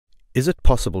Is it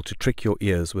possible to trick your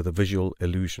ears with a visual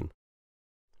illusion?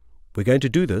 We're going to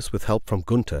do this with help from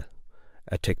Gunther,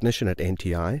 a technician at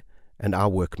NTI and our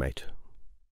workmate.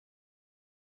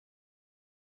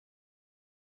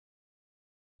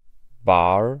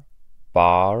 Bar,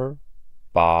 bar,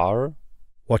 bar.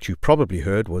 What you probably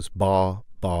heard was bar,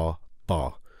 bar,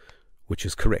 bar, which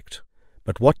is correct.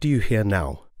 But what do you hear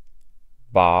now?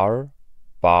 Bar,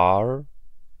 bar,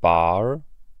 bar.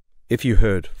 If you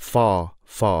heard far,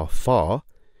 far, far,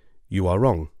 you are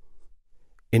wrong.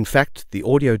 In fact, the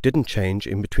audio didn't change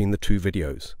in between the two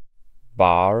videos.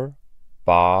 Bar,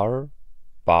 bar,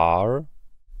 bar.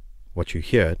 What you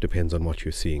hear depends on what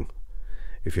you're seeing.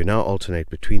 If you now alternate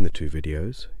between the two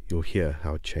videos, you'll hear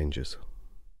how it changes.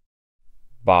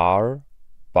 Bar,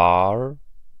 bar,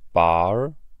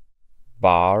 bar,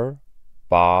 bar,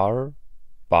 bar,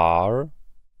 bar,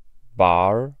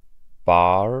 bar,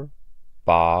 bar,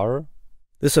 bar.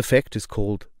 This effect is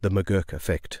called the McGurk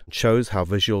effect. It shows how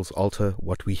visuals alter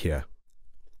what we hear.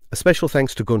 A special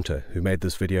thanks to Gunther, who made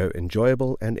this video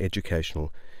enjoyable and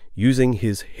educational, using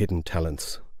his hidden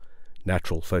talents,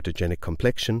 natural photogenic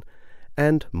complexion,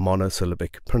 and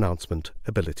monosyllabic pronouncement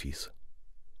abilities.